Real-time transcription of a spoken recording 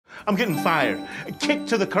I'm getting fired. Kicked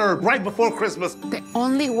to the curb right before Christmas. The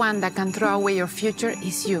only one that can throw away your future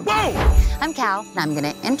is you. Whoa! I'm Cal, and I'm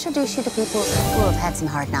gonna introduce you to people who have had some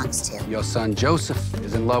hard knocks, too. Your son, Joseph,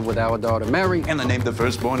 is in love with our daughter, Mary. And they named the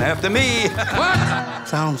firstborn after me. What?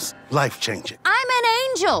 Sounds life-changing. I'm an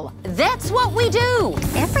angel. That's what we do.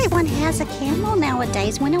 Everyone has a camel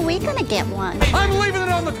nowadays. When are we gonna get one? I'm leaving it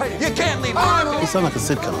on the table. You can't leave it on the table. You sound like a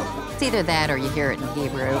sitcom. It's either that or you hear it in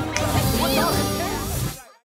Hebrew.